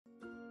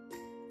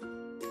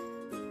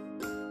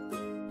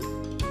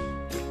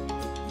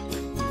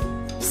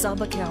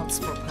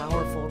Subaccounts for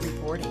powerful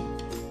reporting.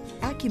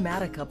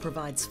 Acumatica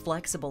provides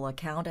flexible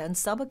account and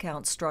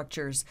subaccount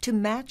structures to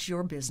match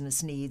your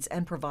business needs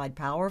and provide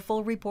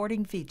powerful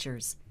reporting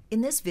features.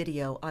 In this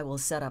video, I will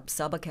set up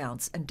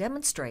subaccounts and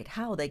demonstrate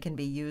how they can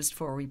be used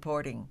for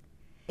reporting.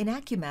 In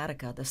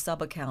Acumatica, the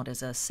subaccount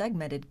is a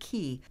segmented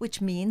key,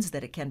 which means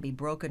that it can be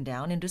broken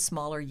down into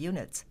smaller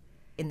units.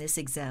 In this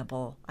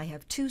example, I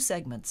have two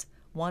segments,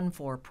 one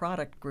for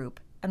product group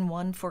and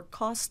one for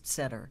cost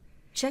center.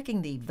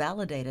 Checking the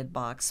Validated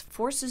box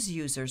forces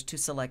users to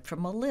select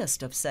from a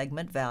list of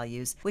segment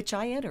values, which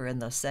I enter in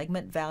the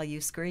Segment Value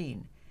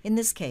screen. In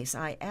this case,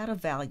 I add a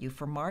value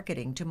for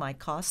marketing to my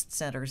Cost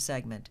Center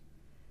segment.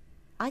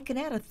 I can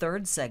add a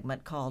third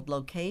segment called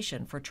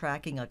Location for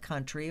tracking a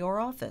country or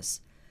office.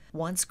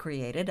 Once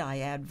created, I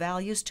add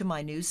values to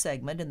my new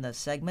segment in the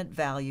Segment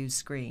Values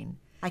screen.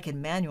 I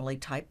can manually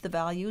type the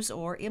values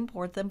or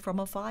import them from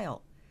a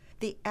file.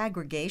 The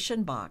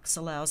Aggregation box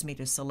allows me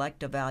to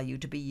select a value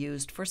to be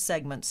used for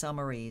segment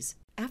summaries.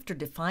 After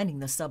defining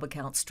the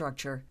subaccount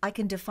structure, I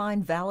can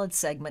define valid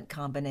segment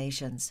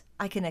combinations.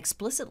 I can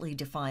explicitly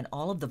define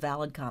all of the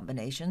valid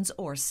combinations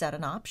or set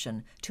an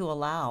option to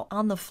allow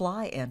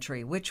on-the-fly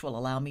entry, which will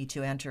allow me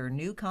to enter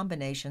new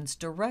combinations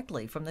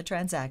directly from the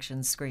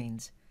transactions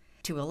screens.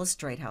 To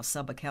illustrate how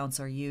subaccounts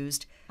are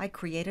used, I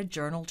create a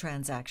journal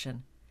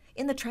transaction.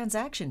 In the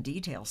Transaction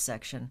Details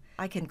section,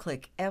 I can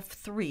click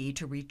F3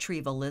 to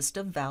retrieve a list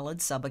of valid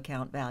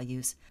subaccount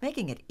values,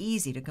 making it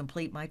easy to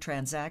complete my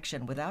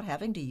transaction without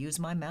having to use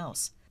my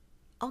mouse.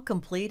 I'll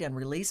complete and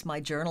release my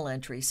journal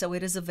entry so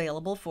it is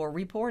available for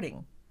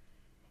reporting.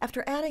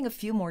 After adding a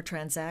few more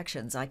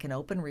transactions, I can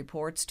open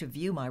reports to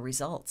view my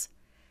results.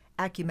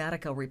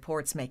 Acumatica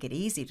reports make it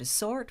easy to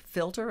sort,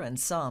 filter, and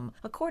sum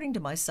according to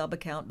my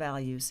subaccount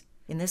values.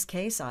 In this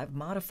case, I've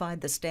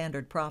modified the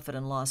standard profit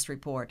and loss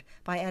report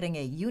by adding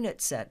a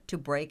unit set to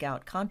break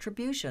out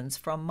contributions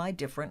from my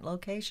different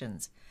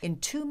locations. In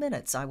 2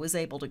 minutes, I was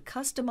able to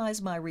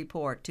customize my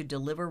report to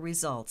deliver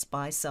results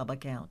by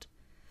subaccount.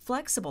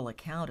 Flexible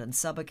account and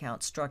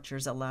subaccount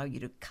structures allow you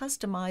to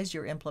customize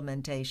your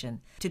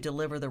implementation to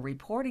deliver the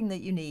reporting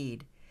that you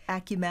need.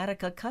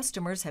 Acumatica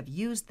customers have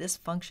used this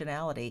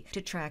functionality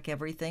to track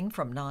everything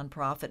from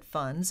nonprofit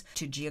funds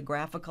to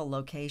geographical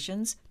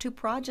locations to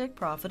project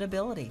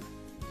profitability.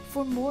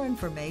 For more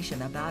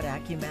information about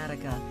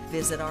Acumatica,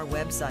 visit our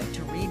website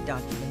to read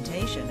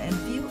documentation and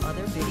view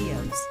other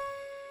videos.